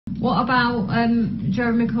What about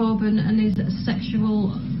Jeremy Corbyn and his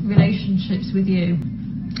sexual relationships with you?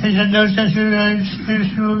 He had no sexual relationships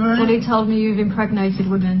with me. Well, he told me you've impregnated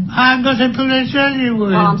women. I'm not impregnated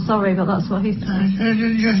anyone. Oh, I'm sorry, but that's what he said.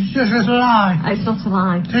 It's just a lie. It's not a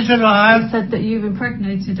lie. It's a lie. He said that you've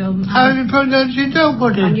impregnated them. I've impregnated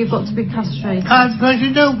nobody. And you've got to be castrated. I've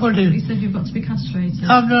impregnated nobody. He said you've got to be castrated.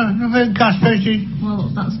 I've not been castrated. Well,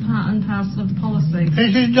 that's part and parcel of the policy.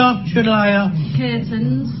 This is not a liar.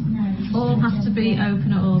 Curtains all have to be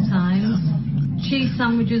open at all times. Cheese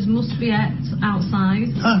sandwiches must be ate outside.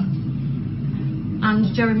 And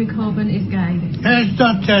Jeremy Corbyn is gay. He's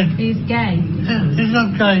not gay. He's gay. He's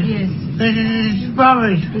not gay. He is. He's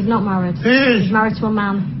married. He's not married. He is. He's married to a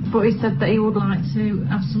man. But he said that he would like to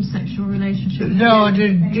have some sexual relationship with No, you. I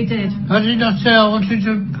didn't. He did. I did not say I wanted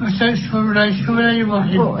a sexual relationship with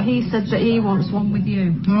anybody. But he said that he wants one with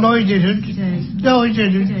you. No, he didn't. He did. No, he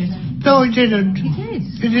didn't. He did. No, he didn't. He did.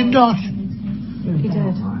 He did not. He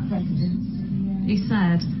did. He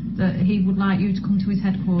said that he would like you to come to his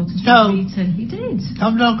headquarters for No. a meeting. He did.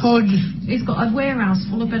 I'm not going to. He's got a warehouse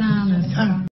full of bananas.